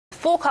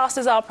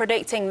Forecasters are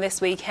predicting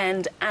this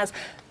weekend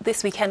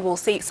we'll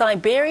see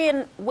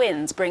Siberian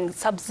winds bring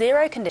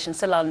sub-zero conditions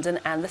to London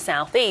and the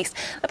southeast.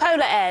 The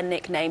polar air,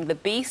 nicknamed the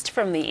Beast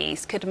from the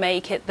east, could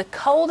make it the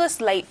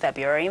coldest late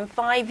February in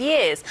 5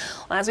 years.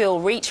 As we all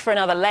reach for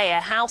another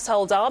layer,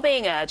 households are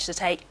being urged to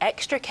take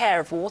extra care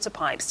of water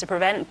pipes to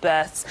prevent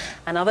bursts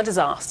and other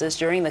disasters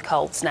during the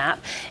cold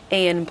snap.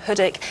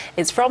 Puddick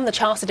is from the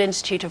Chartered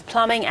Institute of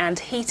Plumbing and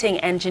Heating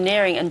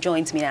Engineering and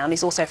joins me now, and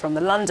he's also from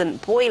the London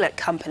Boiler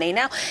Company.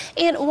 Now,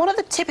 Ian, what are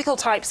the typical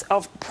types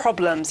of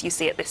problems you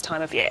see at this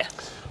time of year?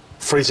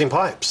 Freezing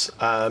pipes,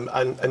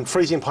 and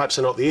freezing pipes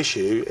are not the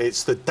issue.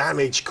 It's the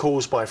damage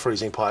caused by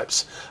freezing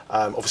pipes.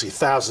 Obviously,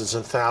 thousands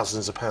and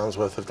thousands of pounds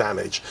worth of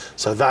damage.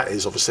 So that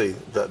is obviously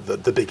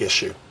the big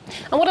issue.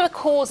 And what are the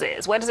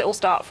causes? Where does it all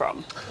start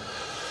from?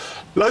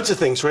 Loads of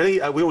things, really.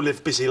 We all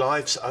live busy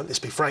lives. Let's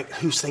be frank,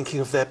 who's thinking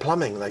of their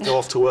plumbing? They go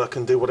off to work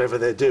and do whatever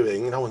they're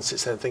doing. No one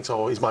sits there and thinks,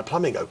 oh, is my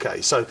plumbing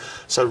okay? So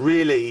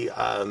really,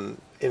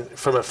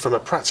 from a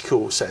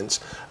practical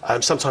sense,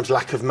 sometimes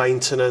lack of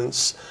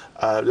maintenance,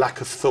 lack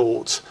of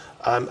thought,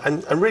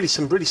 and really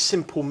some really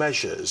simple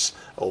measures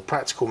or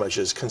practical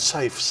measures can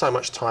save so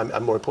much time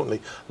and, more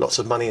importantly, lots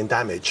of money and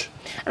damage.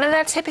 And are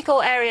there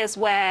typical areas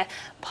where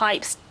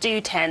pipes do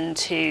tend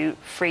to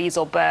freeze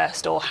or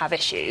burst or have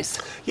issues?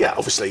 Yeah,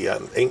 obviously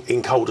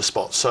in colder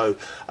spots. So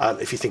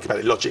if you think about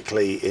it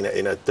logically,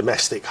 in a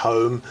domestic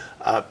home,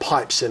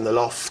 pipes in the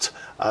loft,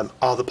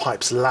 are the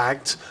pipes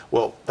lagged?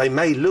 Well, they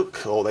may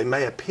look or they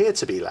may appear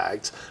to be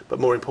lagged, but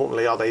more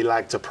importantly, are they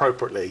lagged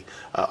appropriately?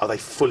 Are they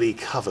fully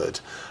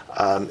covered?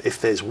 If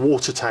there's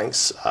water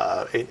tanks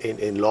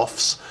in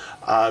lofts,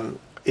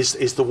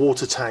 is the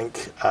water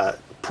tank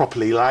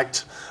properly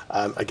lagged?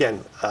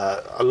 Again,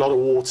 a lot of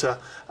water,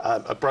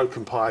 a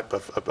broken pipe,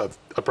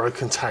 a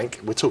broken tank.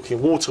 We're talking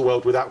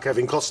Waterworld without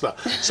Kevin Costner.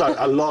 So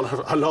a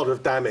lot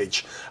of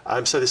damage.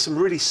 So there's some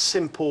really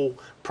simple,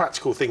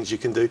 practical things you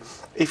can do.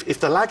 If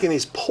the lagging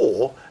is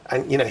poor,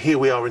 and here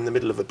we are in the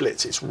middle of a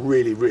blitz, it's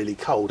really, really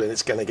cold, and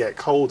it's going to get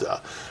colder.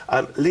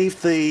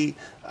 Leave the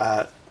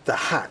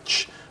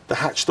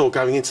hatch door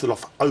going into the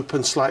loft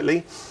open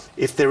slightly.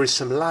 If there is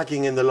some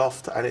lagging in the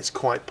loft and it's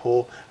quite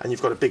poor and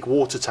you've got a big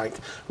water tank,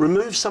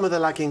 remove some of the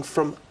lagging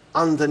from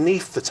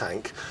underneath the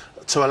tank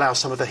to allow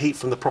some of the heat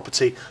from the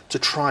property to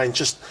try and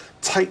just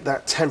take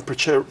that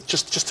temperature,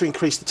 just to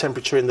increase the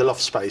temperature in the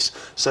loft space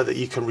so that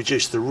you can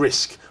reduce the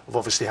risk of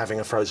obviously having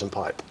a frozen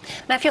pipe.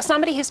 Now, if you're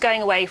somebody who's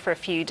going away for a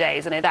few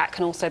days, I know that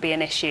can also be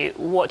an issue.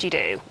 What do you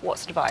do?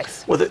 What's the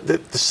advice? Well, the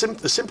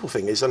simple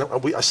thing is, and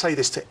I say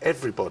this to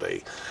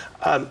everybody,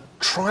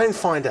 try and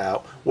find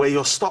out where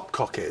your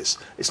stopcock is.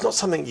 It's not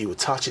something you would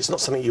touch, it's not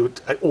something you would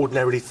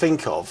ordinarily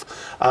think of,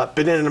 but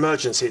in an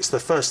emergency, it's the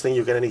first thing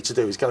you're going to need to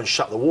do is go and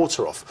shut the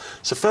water off.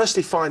 So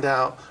firstly, find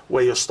out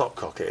where your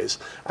stopcock is,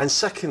 and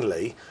secondly,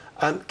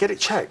 get it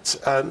checked.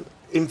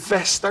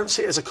 Invest, don't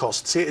see it as a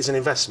cost, see it as an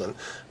investment.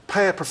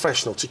 Pay a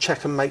professional to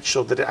check and make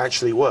sure that it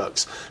actually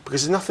works,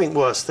 because there's nothing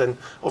worse than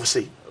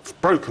obviously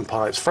broken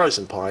pipes,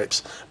 frozen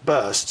pipes,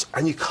 bursts,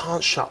 and you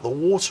can't shut the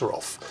water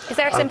off. Is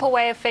there a simple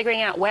way of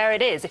figuring out where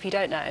it is if you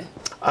don't know?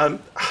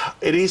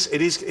 It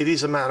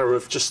is a matter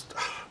of just,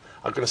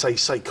 I'm going to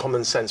say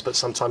common sense, but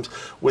sometimes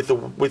with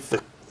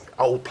the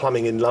old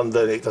plumbing in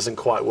London, it doesn't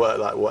quite work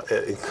like what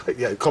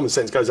common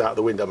sense goes out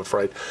the window, I'm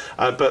afraid.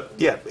 But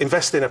yeah,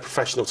 invest in a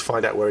professional to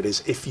find out where it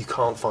is if you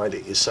can't find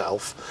it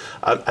yourself,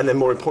 and then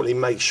more importantly,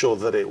 make sure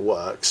that it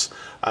works.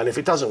 And if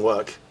it doesn't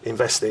work,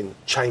 invest in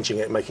changing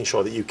it, making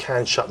sure that you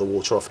can shut the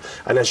water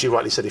off. And as you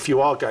rightly said, if you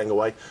are going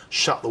away,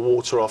 shut the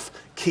water off.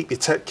 Keep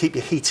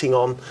your heating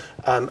on,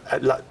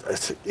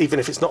 even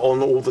if it's not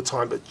on all the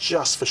time, but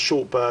just for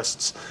short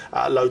bursts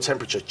at low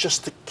temperature,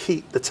 just to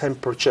keep the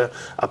temperature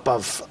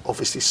above.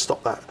 Obviously,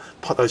 stop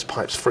those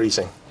pipes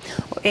freezing.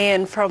 Well,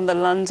 Ian from the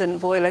London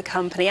Boiler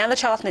Company and the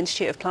Chartered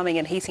Institute of Plumbing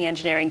and Heating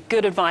Engineering,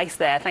 good advice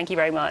there. Thank you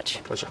very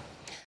much. Pleasure.